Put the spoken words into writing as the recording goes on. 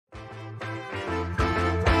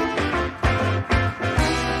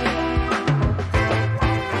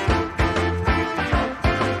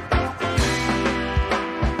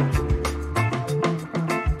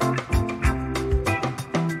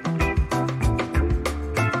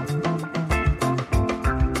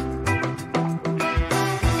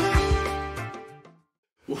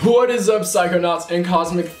What is up, Psychonauts and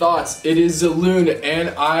Cosmic Thoughts? It is Zaloon, and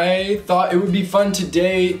I thought it would be fun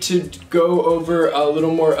today to go over a little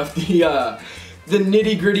more of the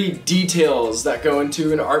nitty-gritty details that go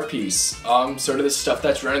into an art piece. Sort of the stuff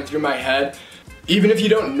that's running through my head. Even if you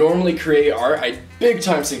don't normally create art, I big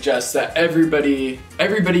time suggest that everybody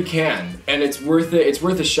can, and it's worth it. It's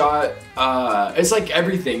worth a shot. It's like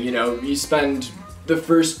everything, you know. You spend the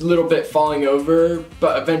first little bit falling over,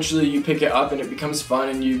 but eventually you pick it up and it becomes fun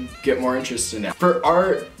and you get more interest in it. For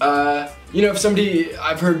art, you know, if somebody,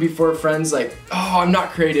 I've heard before friends like, oh, I'm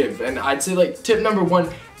not creative, and I'd say like tip number one,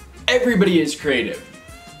 everybody is creative.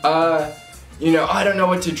 You know, I don't know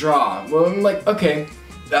what to draw. Well, I'm like, okay,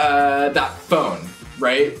 that phone,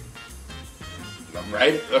 right?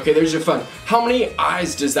 Right? Okay, there's your phone. How many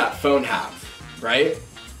eyes does that phone have, right?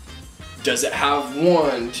 Does it have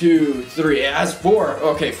 1, 2, 3? It has 4.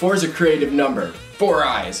 Okay, 4 is a creative number. 4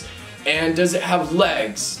 eyes. And does it have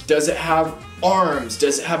legs? Does it have arms?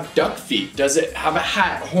 Does it have duck feet? Does it have a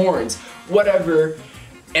hat, horns, whatever?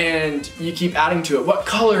 And you keep adding to it. What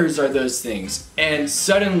colors are those things? And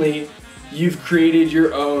suddenly you've created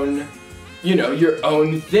your own, you know, your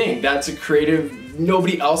own thing. That's a creative,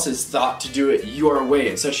 nobody else has thought to do it your way.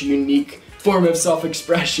 It's such a unique form of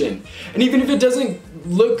self-expression. And even if it doesn't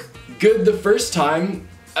look good the first time,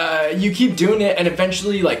 you keep doing it, and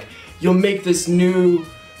eventually, like, you'll make this new,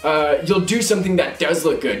 you'll do something that does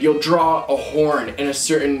look good. You'll draw a horn in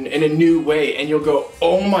a new way, and you'll go,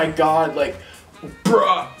 oh my god, like,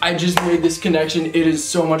 bruh, I just made this connection. It is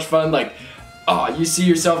so much fun. Like, you see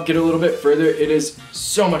yourself get a little bit further. It is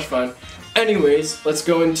so much fun. Anyways, let's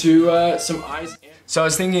go into some eyes. So I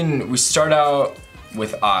was thinking we start out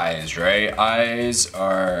with eyes, right? Eyes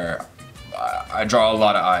are, I draw a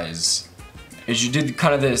lot of eyes. As you did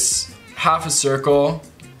kind of this half a circle,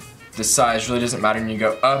 the size really doesn't matter, and you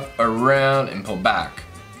go up, around, and pull back.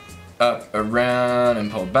 Up, around, and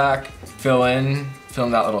pull back. Fill in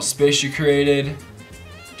that little space you created.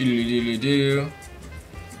 Do-do-do-do-do.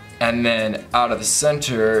 And then out of the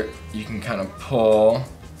center, you can kind of pull,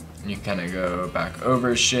 and you kind of go back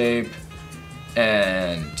over shape,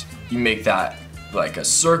 and you make that like a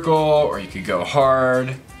circle, or you could go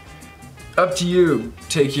hard. Up to you.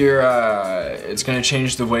 Take your, it's gonna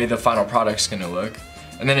change the way the final product's gonna look.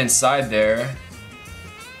 And then inside there,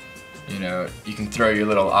 you know, you can throw your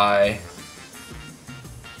little eye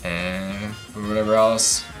and whatever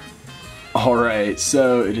else. Alright,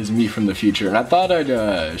 so it is me from the future, and I thought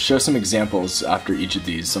I'd show some examples after each of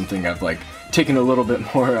these, something I've like taken a little bit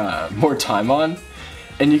more time on.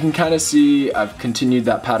 And you can kind of see I've continued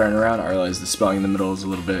that pattern around. I realize the spelling in the middle is a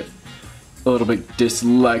little bit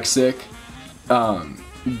dyslexic.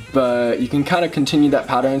 But you can kind of continue that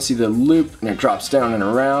pattern, see the loop, and it drops down and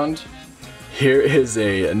around. Here is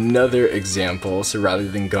another example. So rather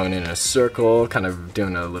than going in a circle, kind of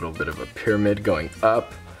doing a little bit of a pyramid going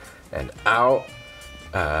up and out,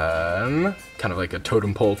 kind of like a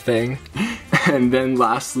totem pole thing. And then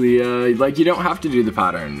lastly, like, you don't have to do the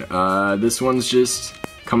pattern. This one's just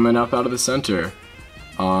coming up out of the center.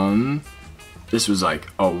 This was like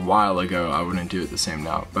a while ago. I wouldn't do it the same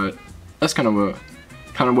now, but that's kind of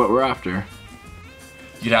what we're after.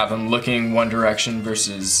 You could have them looking one direction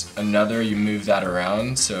versus another. You move that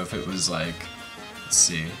around. So if it was like, let's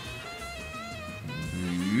see,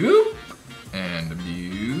 boop, and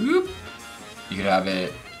boop, you could have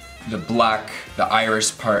it, the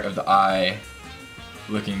iris part of the eye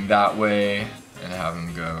looking that way, and have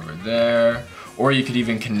them go over there. Or you could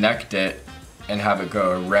even connect it and have it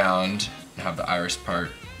go around and have the iris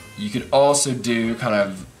part. You could also do kind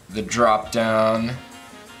of the drop down,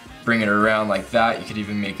 bring it around like that. You could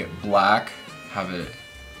even make it black, have it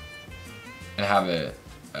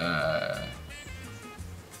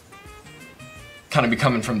kind of be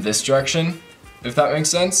coming from this direction, if that makes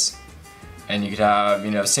sense. And you could have,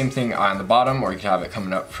 you know, same thing, eye on the bottom, or you could have it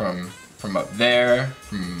coming up from up there,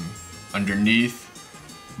 from underneath.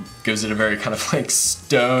 Gives it a very kind of like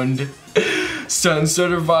stoned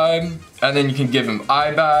sort of vibe. And then you can give them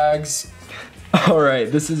eye bags.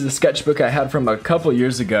 Alright, this is a sketchbook I had from a couple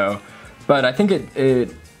years ago, but I think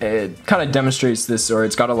it kind of demonstrates this, or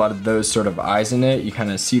it's got a lot of those sort of eyes in it. You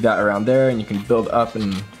kind of see that around there, and you can build up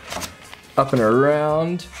and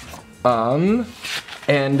around. You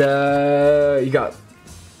got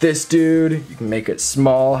this dude. You can make it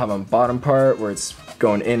small, have a bottom part where it's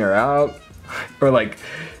going in or out, or like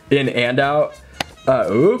in and out.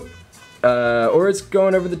 Or it's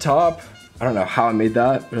going over the top. I don't know how I made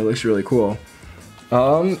that, but it looks really cool.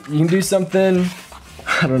 You can do something,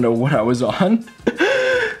 I don't know what I was on,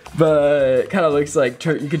 but it kind of looks like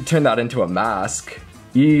you could turn that into a mask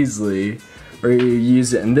easily. or you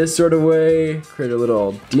use it in this sort of way, create a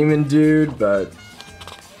little demon dude, but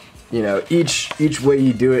you know, each way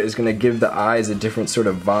you do it is gonna give the eyes a different sort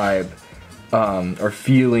of vibe or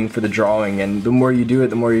feeling for the drawing, and the more you do it,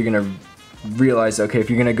 the more you're gonna realize, okay, if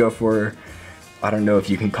you're gonna go for, I don't know if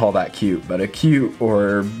you can call that cute, but a cute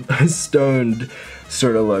or a stoned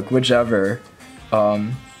sort of look, whichever,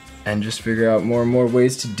 and just figure out more and more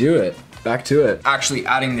ways to do it. Back to it. Actually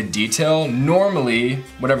adding the detail, normally,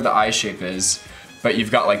 whatever the eye shape is, but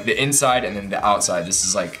you've got like the inside and then the outside. This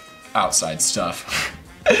is like outside stuff,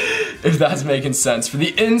 if that's making sense. For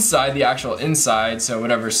the inside, the actual inside, so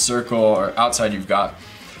whatever circle or outside you've got,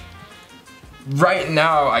 right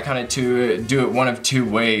now I kind of do it one of two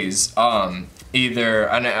ways. Either,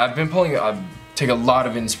 and I've been take a lot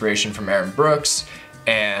of inspiration from Aaron Brooks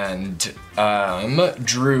and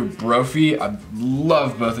Drew Brophy. I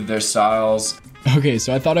love both of their styles. Okay,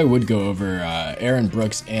 so I thought I would go over Aaron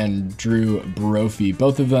Brooks and Drew Brophy.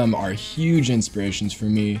 Both of them are huge inspirations for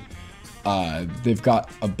me. They've got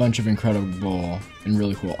a bunch of incredible and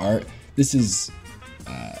really cool art. This is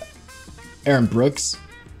Aaron Brooks,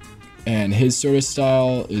 and his sort of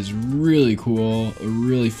style is really cool, a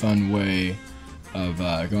really fun way of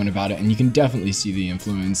going about it, and you can definitely see the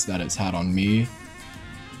influence that it's had on me,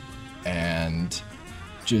 and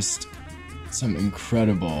just some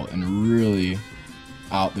incredible and really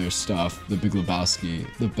out there stuff. The Big Lebowski,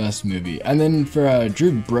 the best movie. And then for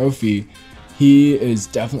Drew Brophy, he is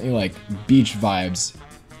definitely like beach vibes,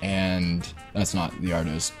 and that's not the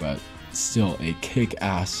artist, but still a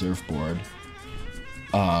kick-ass surfboard.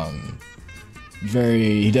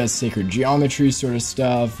 He does sacred geometry sort of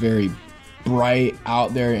stuff, very bright,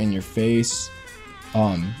 out there in your face.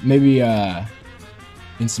 Maybe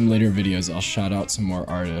in some later videos I'll shout out some more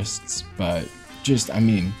artists, but just, I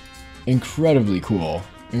mean, incredibly cool,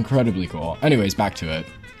 incredibly cool. Anyways, back to it.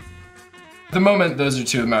 At the moment, those are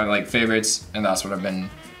two of my like favorites, and that's what I've been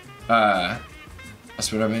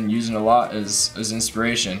using a lot as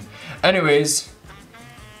inspiration. Anyways,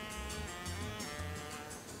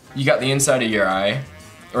 you got the inside of your eye,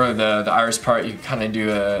 or the iris part. You kind of do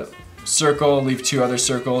a circle, leave two other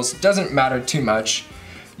circles. Doesn't matter too much.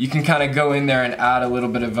 You can kind of go in there and add a little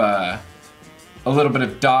bit of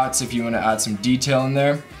dots if you want to add some detail in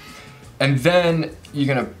there. And then you're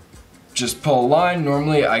gonna just pull a line.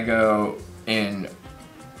 Normally I go in,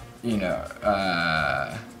 you know,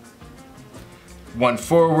 one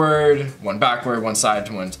forward, one backward, one side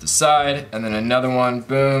to one to the side, and then another one,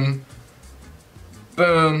 boom,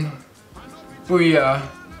 boom, booyah,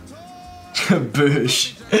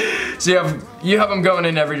 boosh. So you have them going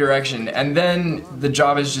in every direction, and then the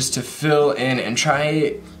job is just to fill in and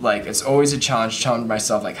try, like, it's always a challenge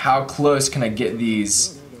myself, like, how close can I get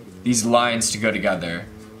these lines to go together?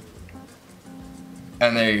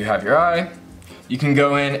 And there you have your eye. You can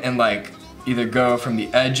go in and like either go from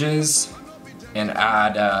the edges and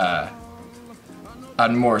add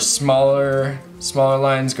more smaller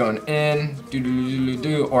lines going in,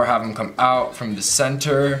 or have them come out from the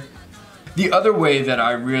center. The other way that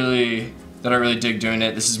I really dig doing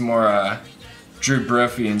it, this is more Drew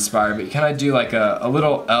Brophy inspired, but you kind of do like a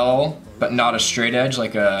little L, but not a straight edge,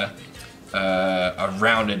 like a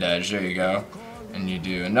rounded edge. There you go. And you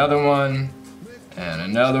do another one, and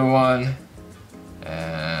another one,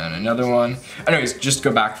 and another one. Anyways, just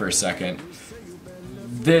go back for a second.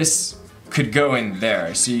 This could go in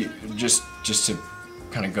there. See, just to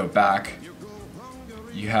kind of go back,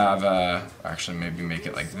 you have actually maybe make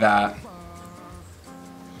it like that.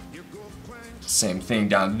 Same thing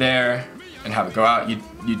down there, and have it go out.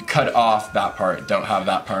 You'd cut off that part. Don't have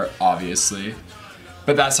that part, obviously.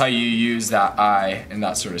 But that's how you use that eye in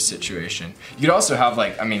that sort of situation. You could also have,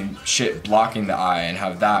 like, I mean, shit blocking the eye and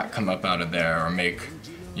have that come up out of there, or make,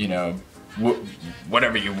 you know,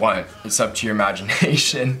 whatever you want. It's up to your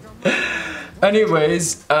imagination.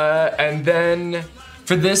 Anyways, and then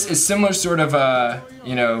for this, it's similar sort of,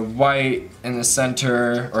 you know, white in the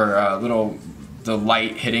center, or the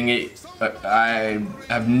light hitting it. I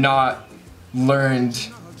have not learned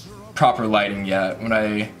proper lighting yet. When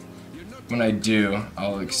I do,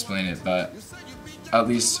 I'll explain it, but at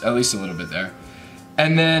least a little bit there.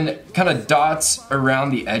 And then kind of dots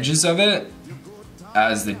around the edges of it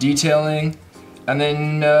as the detailing, and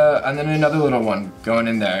then another little one going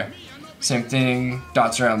in there. Same thing,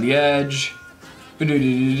 dots around the edge, and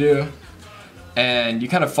you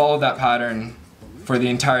kind of follow that pattern for the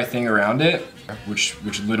entire thing around it. Which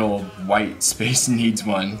little white space needs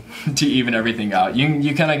one to even everything out.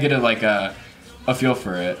 You kind of get like a feel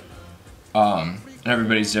for it. And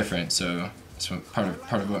everybody's different, so it's part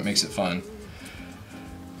of what makes it fun.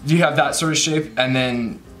 You have that sort of shape, and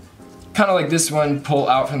then kind of like this one, pull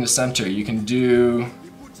out from the center. You can do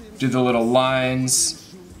the little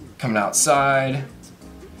lines coming outside.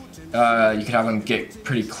 You can have them get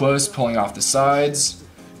pretty close, pulling off the sides.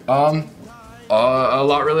 A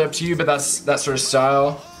lot really up to you, but that's that sort of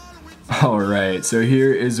style. Alright, so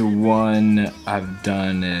here is one I've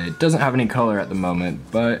done. It doesn't have any color at the moment,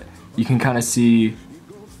 but you can kind of see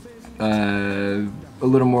a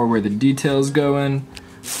little more where the details go in.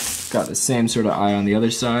 Got the same sort of eye on the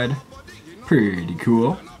other side. Pretty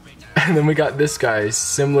cool. And then we got this guy,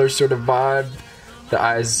 similar sort of vibe. The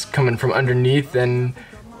eyes coming from underneath, and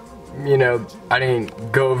you know, I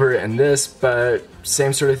didn't go over it in this, but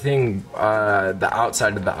same sort of thing, the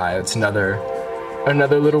outside of the eye. It's another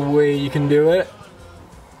little way you can do it.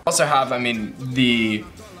 Also have, I mean, the,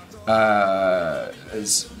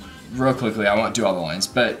 real quickly, I won't do all the lines,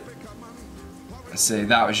 but let's say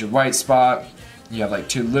that was your white spot. You have like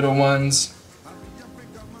two little ones,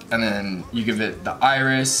 and then you give it the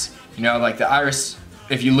iris. You know, like the iris,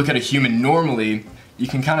 if you look at a human normally, you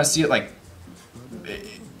can kind of see it like,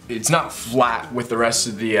 it's not flat with the rest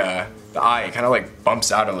of the eye. It kind of like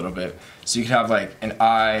bumps out a little bit. So you could have like an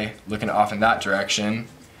eye looking off in that direction,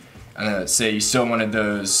 and then let's say you still wanted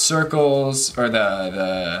those circles, or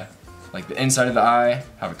the like the inside of the eye,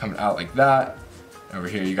 have it coming out like that. Over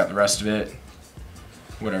here you got the rest of it,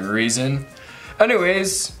 whatever reason.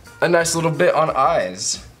 Anyways, a nice little bit on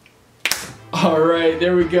eyes. Alright,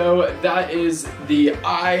 there we go. That is the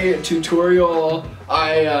eye tutorial.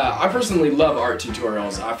 I personally love art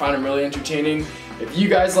tutorials. I find them really entertaining. If you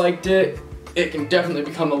guys liked it, it can definitely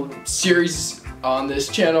become a series on this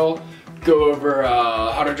channel. Go over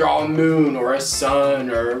how to draw a moon or a sun,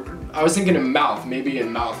 or I was thinking a mouth, maybe a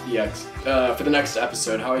mouth EX for the next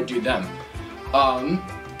episode, how I do them.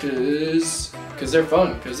 Cause they're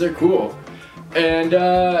fun, cause they're cool. And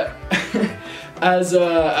as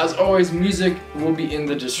always, music will be in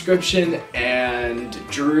the description, and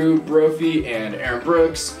Drew Brophy and Aaron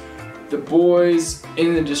Brooks, the boys,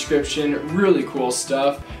 in the description. Really cool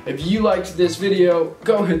stuff. If you liked this video,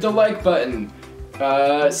 go hit the like button.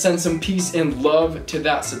 Send some peace and love to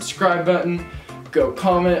that subscribe button. Go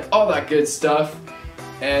comment, all that good stuff.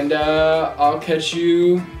 And I'll catch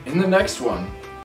you in the next one.